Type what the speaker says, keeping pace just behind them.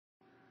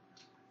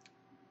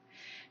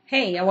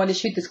Hey, I wanted to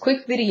shoot this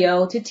quick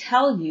video to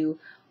tell you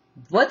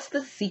what's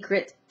the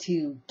secret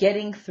to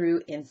getting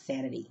through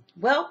insanity.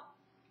 Well,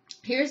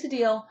 here's the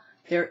deal.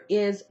 There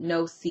is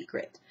no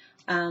secret.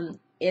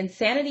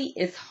 Insanity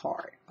is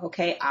hard.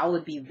 Okay, I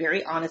would be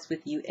very honest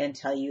with you and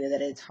tell you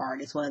that it's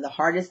hard. It's one of the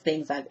hardest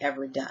things I've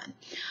ever done.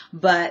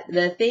 But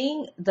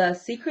the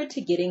secret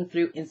to getting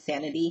through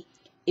insanity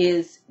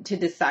is to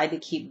decide to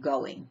keep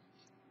going.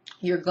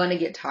 You're going to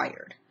get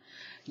tired.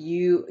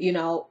 You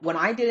know, when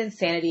I did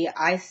insanity,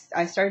 I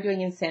started doing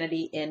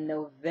insanity in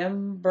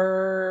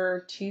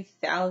November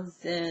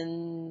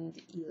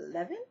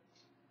 2011,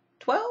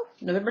 12,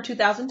 November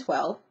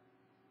 2012.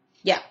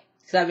 Yeah.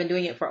 So I've been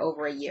doing it for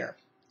over a year.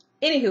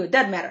 Anywho, it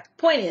doesn't matter.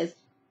 Point is,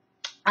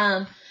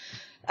 I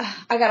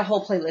got a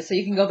whole playlist, so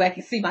you can go back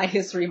and see my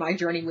history, my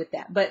journey with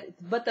that. But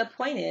the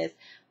point is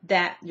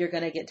that you're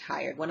going to get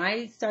tired. When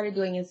I started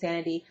doing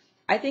insanity,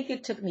 I think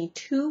it took me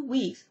 2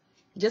 weeks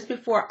just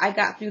before I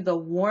got through the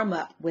warm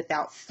up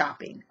without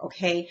stopping.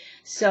 Okay.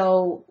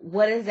 So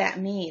what does that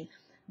mean?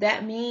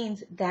 That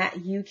means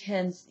that you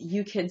can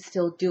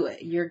still do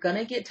it. You're going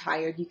to get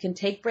tired. You can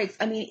take breaks.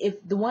 I mean, if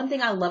the one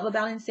thing I love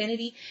about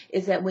insanity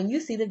is that when you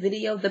see the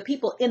video, the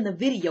people in the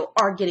video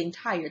are getting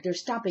tired. They're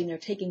stopping, they're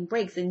taking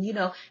breaks. And, you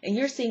know, and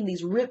you're seeing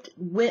these ripped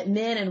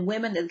men and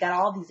women that got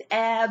all these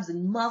abs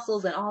and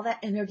muscles and all that,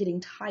 and they're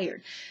getting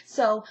tired.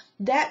 So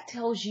that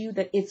tells you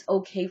that it's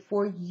okay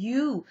for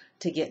you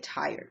to get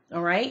tired.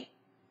 All right.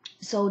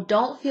 So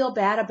don't feel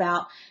bad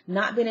about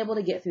not being able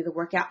to get through the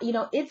workout. You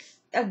know, it's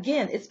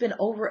been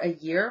over a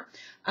year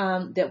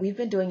that we've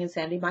been doing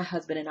insanity, my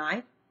husband and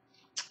I.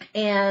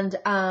 And,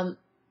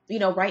 you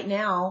know, right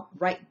now,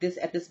 at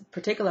this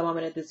particular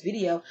moment of this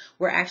video,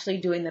 we're actually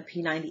doing the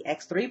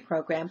P90X3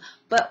 program,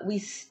 but we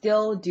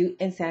still do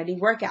insanity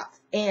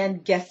workouts.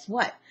 And guess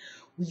what?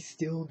 We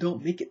still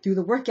don't make it through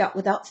the workout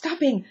without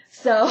stopping.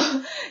 So,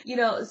 you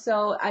know,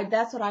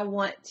 that's what I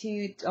want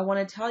to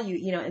tell you.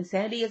 You know,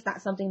 insanity is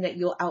not something that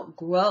you'll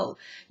outgrow.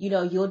 You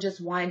know, you'll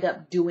just wind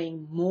up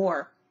doing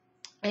more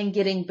and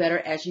getting better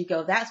as you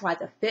go. That's why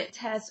the fit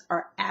tests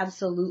are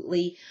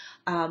absolutely,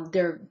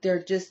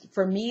 they're just,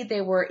 for me,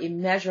 they were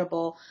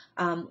immeasurable,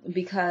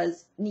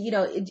 because, you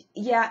know,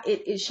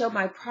 it showed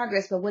my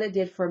progress, but what it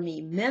did for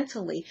me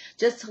mentally,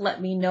 just to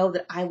let me know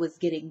that I was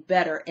getting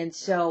better. And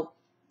so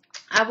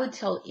I would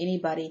tell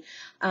anybody,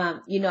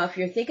 you know, if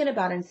you're thinking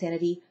about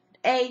insanity,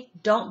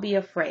 don't be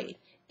afraid.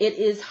 It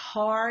is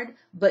hard,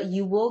 but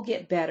you will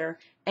get better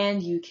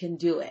and you can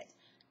do it.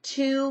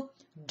 2,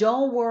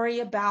 don't worry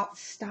about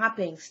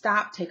stopping.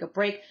 Stop, take a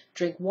break,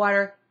 drink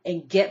water,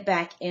 and get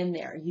back in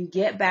there. You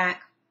get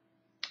back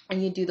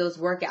and you do those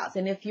workouts.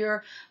 And if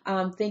you're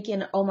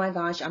thinking, oh my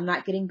gosh, I'm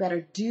not getting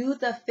better, do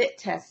the fit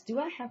test. Do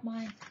I have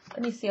mine?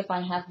 Let me see if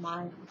I have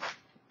mine.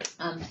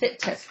 Fit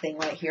test thing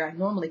right here. I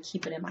normally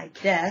keep it in my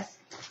desk.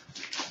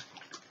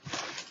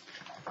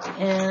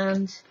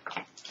 And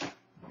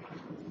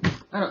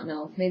I don't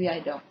know. Maybe I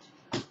don't.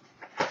 Look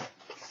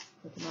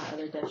at my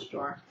other desk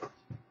drawer.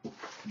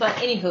 But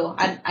anywho,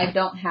 I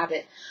don't have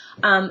it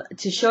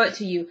to show it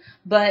to you.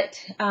 But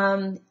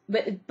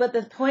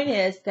the point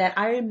is that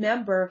I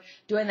remember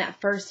doing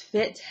that first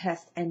fit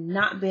test and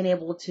not being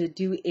able to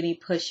do any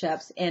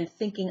push-ups and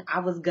thinking I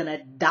was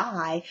gonna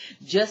die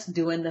just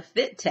doing the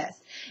fit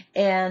test.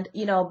 And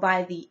you know,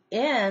 by the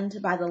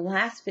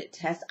last fit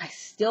test, I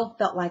still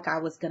felt like I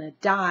was gonna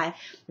die.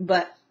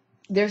 But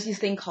there's this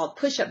thing called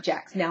push-up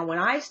jacks. Now, when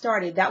I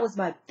started, that was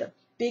the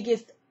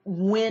biggest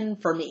win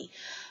for me.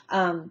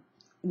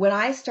 When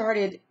I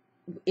started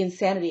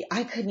insanity,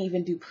 I couldn't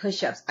even do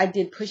push-ups. I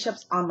did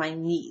push-ups on my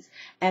knees.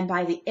 And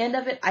by the end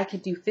of it, I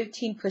could do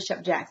 15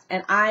 push-up jacks.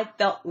 And I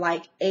felt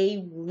like a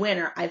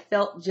winner. I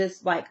felt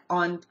just like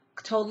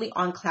totally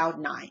on cloud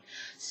 9.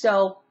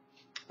 So,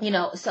 you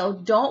know, so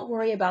don't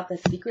worry about the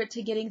secret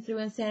to getting through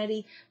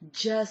insanity.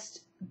 Just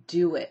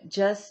do it.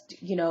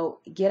 Just, you know,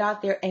 get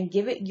out there and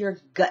give it your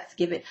guts.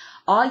 Give it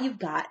all you've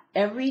got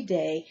every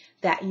day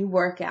that you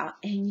work out,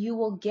 and you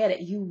will get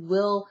it. You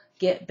will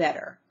get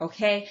better.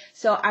 Okay.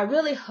 So I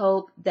really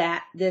hope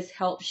that this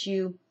helps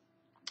you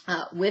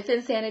with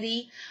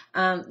insanity.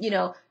 You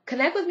know,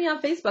 connect with me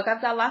on Facebook.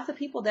 I've got lots of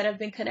people that have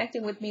been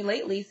connecting with me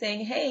lately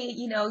saying, hey,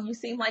 you know, you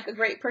seem like a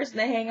great person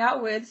to hang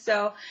out with.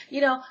 So, you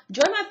know,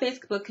 join my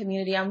Facebook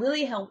community. I'm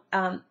really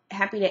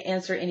happy to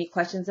answer any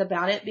questions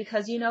about it,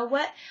 because you know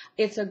what?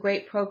 It's a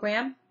great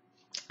program.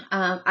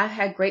 I've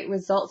had great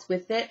results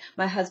with it.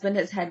 My husband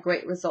has had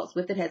great results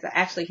with it.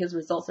 Actually, his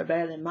results are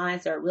better than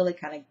mine. So it really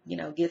kind of, you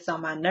know, gets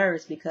on my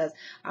nerves, because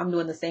I'm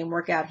doing the same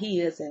workout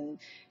he is, and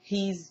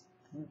he's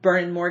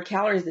burning more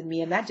calories than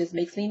me, and that just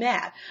makes me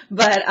mad.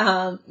 But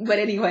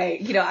anyway,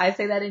 you know, I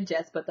say that in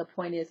jest, but the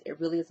point is,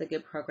 it really is a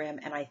good program.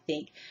 And I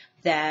think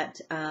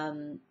that,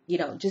 you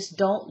know, just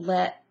don't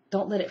let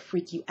it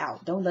freak you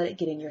out. Don't let it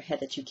get in your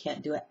head that you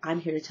can't do it.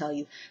 I'm here to tell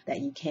you that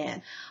you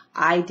can.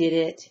 I did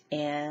it,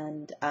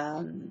 and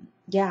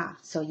yeah,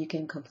 so you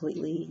can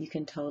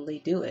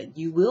totally do it.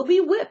 You will be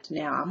whipped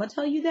now. I'm going to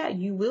tell you that.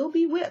 You will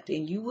be whipped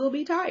and you will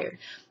be tired,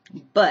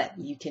 but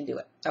you can do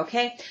it.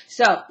 Okay?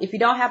 So if you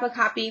don't have a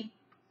copy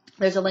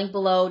There's a link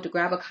below to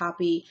grab a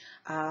copy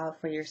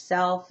for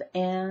yourself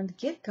and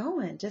get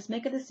going. Just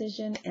make a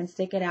decision and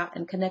stick it out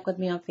and connect with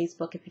me on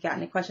Facebook if you got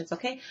any questions.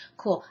 Okay,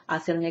 cool. I'll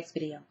see you in the next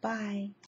video. Bye.